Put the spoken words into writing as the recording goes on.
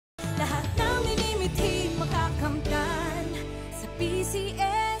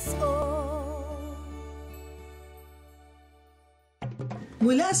PCSO.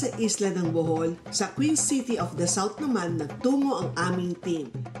 Mula sa isla ng Bohol, sa Queen City of the South naman nagtungo ang aming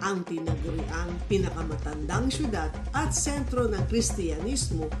team, ang tinaguriang pinakamatandang syudad at sentro ng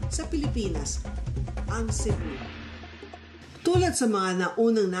Kristyanismo sa Pilipinas, ang Cebu. Tulad sa mga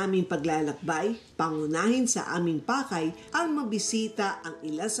naunang naming paglalakbay, pangunahin sa aming pakay ang mabisita ang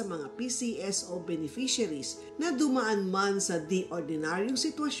ilan sa mga PCSO beneficiaries na dumaan man sa di ordinaryong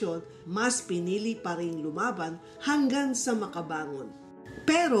sitwasyon, mas pinili pa rin lumaban hanggang sa makabangon.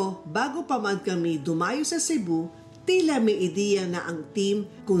 Pero bago pa man kami dumayo sa Cebu, tila may ideya na ang team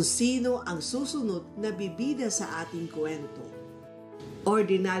kung sino ang susunod na bibida sa ating kwento.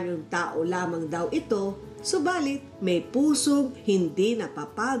 Ordinaryong tao lamang daw ito, subalit may pusong hindi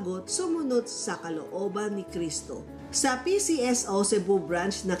napapagod sumunod sa kalooban ni Kristo. Sa PCSO Cebu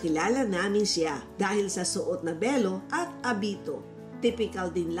Branch nakilala namin siya dahil sa suot na belo at abito. Tipikal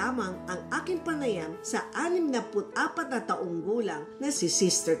din lamang ang aking panayam sa 64 na taong gulang na si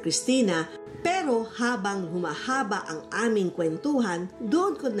Sister Cristina, pero habang humahaba ang aming kwentuhan,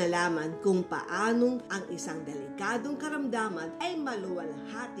 doon ko nalaman kung paanong ang isang delikadong karamdaman ay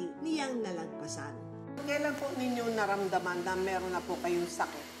maluwalhati niyang nalagpasan. Kailan po ninyo naramdaman na meron na po kayong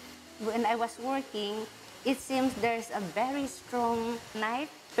sakit? When I was working, it seems there's a very strong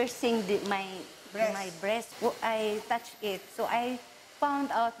knife piercing my breast. I touched it, so I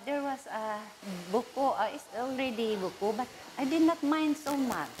found out there was a buko. It's already buko, but I did not mind so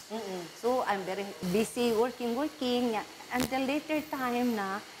much. So I'm very busy working. Until later time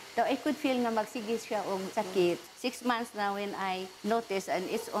na, so I could feel na magsigis siya og sakit. 6 months na when I noticed, and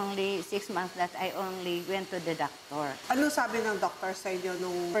it's only 6 months that I only went to the doctor. Ano sabi ng doctor sa inyo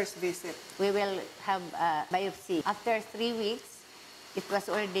nung first visit? We will have a biopsy. After 3 weeks, it was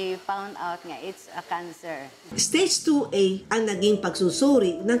already found out nga it's a cancer. Stage 2A ang naging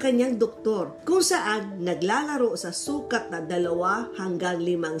pagsusuri ng kanyang doktor, kung saan naglalaro sa sukat na 2 hanggang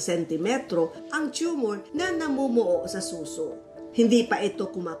 5 sentimetro ang tumor na namumuo sa suso. Hindi pa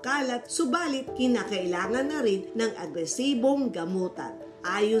ito kumakalat, subalit kinakailangan na rin ng agresibong gamutan,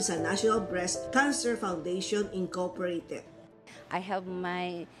 ayon sa National Breast Cancer Foundation Incorporated. I have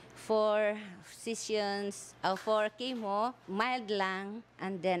my 4 sessions for chemo, mild lang,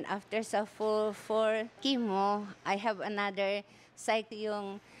 and then after sa full 4 chemo, I have another cycle yung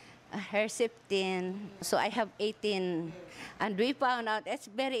Herceptin. So I have 18. And we found out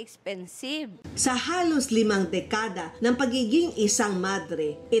it's very expensive. Sa halos 5 dekada ng pagiging isang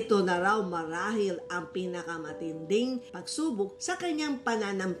madre, ito na raw marahil ang pinakamatinding pagsubok sa kanyang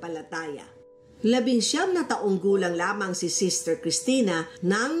pananampalataya. 19 na taong gulang lamang si Sister Cristina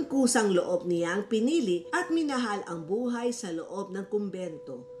nang kusang loob niyang pinili at minahal ang buhay sa loob ng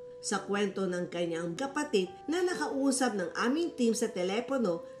kumbento. Sa kwento ng kanyang kapatid na nakausap ng aming team sa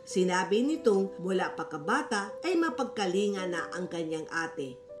telepono, sinabi nitong mula pagkabata ay mapagkalinga na ang kanyang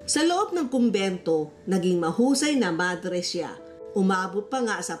ate. Sa loob ng kumbento, naging mahusay na madre siya. Umabot pa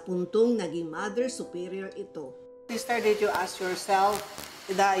nga sa puntong naging mother superior ito. Sister, did you ask yourself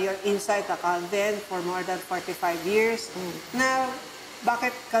that you're inside the convent for more than 45 years, na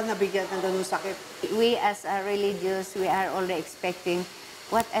bakit ka nabigyan ng ganung sakit? We as a religious, we are only expecting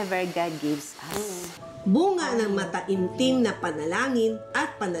whatever God gives us. Bunga ng mataimtim na panalangin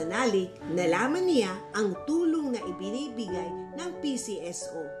at pananalig, nalaman niya ang tulong na ibinibigay ng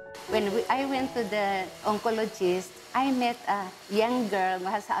PCSO. When I went to the oncologist, I met a young girl who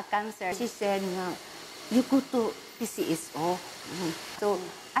has a cancer. She said, you go to PCSO. So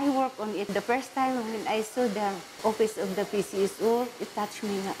I work on it. The first time when I saw the office of the PCSO, it touched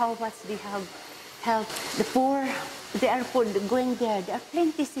me how much they have helped the poor. They are poor going there. There are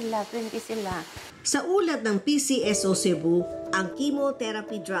plenty sila. Sa ulat ng PCSO Cebu, ang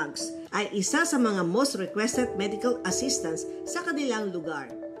chemotherapy drugs ay isa sa mga most requested medical assistance sa kanilang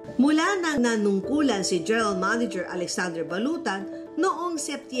lugar. Mula nang nanungkulan si General Manager Alexander Balutan noong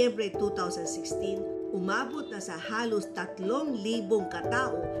Setyembre 2016, umabot na sa halos 3,000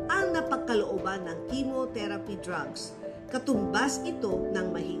 katao ang napagkalooban ng chemotherapy drugs. Katumbas ito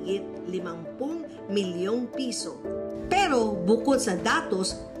ng mahigit 50 milyong piso. Pero bukod sa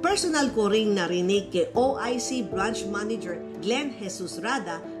datos, personal ko ring narinig kay OIC Branch Manager Glenn Jesus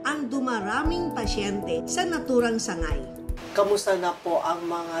Rada ang dumaraming pasyente sa naturang sangay. Kamusta na po ang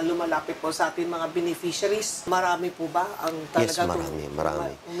mga lumalapit po sa ating mga beneficiaries? Marami po ba ang talaga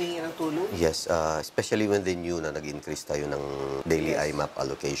marami. Humingi ng tulong? Yes, especially when they knew na nag-increase tayo ng daily IMAP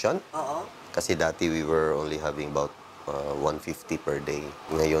allocation. Kasi dati we were only having about 150 per day.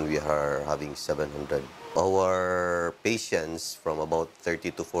 Ngayon we are having 700. Our patients from about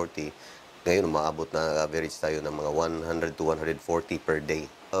 30 to 40 Ngayon, umaabot na average tayo ng mga 100 to 140 per day.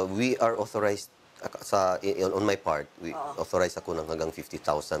 We are authorized, on my part, authorized ako ng hanggang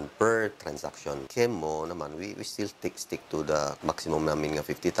 50,000 per transaction. Chemo naman, we still stick to the maximum namin nga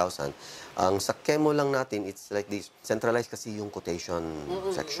 50,000. Ang sa chemo lang natin, it's like this. Centralized kasi yung quotation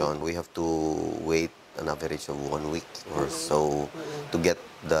section. We have to wait an average of 1 week or so to get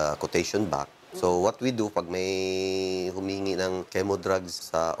the quotation back. So what we do, pag may humingi ng chemo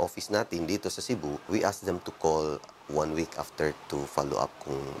drugs sa office natin dito sa Cebu, we ask them to call 1 week after to follow up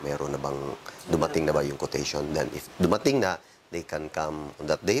kung meron na bang dumating na ba yung quotation. Then if dumating na, they can come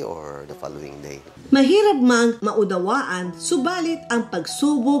on that day or the following day. Mahirap mang maunawaan, subalit ang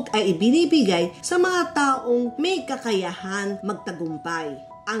pagsubok ay ibinibigay sa mga taong may kakayahan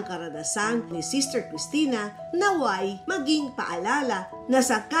magtagumpay. Ang karanasan ni Sister Cristina naway maging paalala na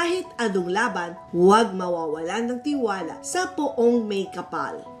sa kahit anong laban, huwag mawawalan ng tiwala sa poong may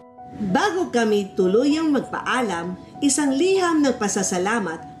kapal. Bago kami tuluyang magpaalam, isang liham ng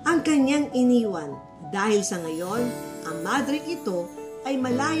pasasalamat ang kanyang iniwan dahil sa ngayon, ang madre ito ay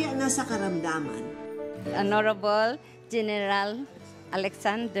malaya na sa karamdaman. Honorable General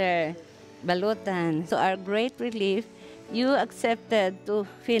Alexander Balutan, to our great relief, you accepted to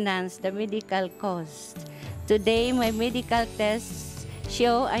finance the medical cost. Today, my medical tests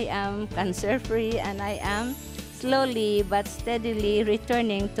show I am cancer-free and I am slowly but steadily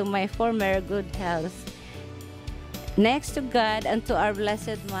returning to my former good health. Next to God and to our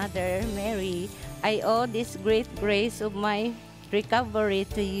Blessed Mother, Mary, I owe this great grace of my recovery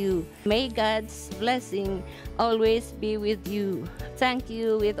to you. May God's blessing always be with you. Thank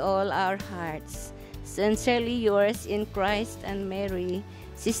you with all our hearts. Sincerely yours in Christ and Mary,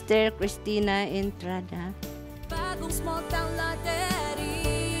 Sister Cristina Entrada. Bagong small town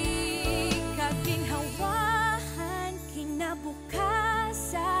lottery, aking hawahan,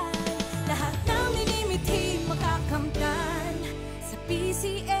 kinabukasan. Lahat ng minimithi makakamtan sa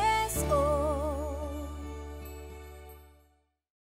PCSO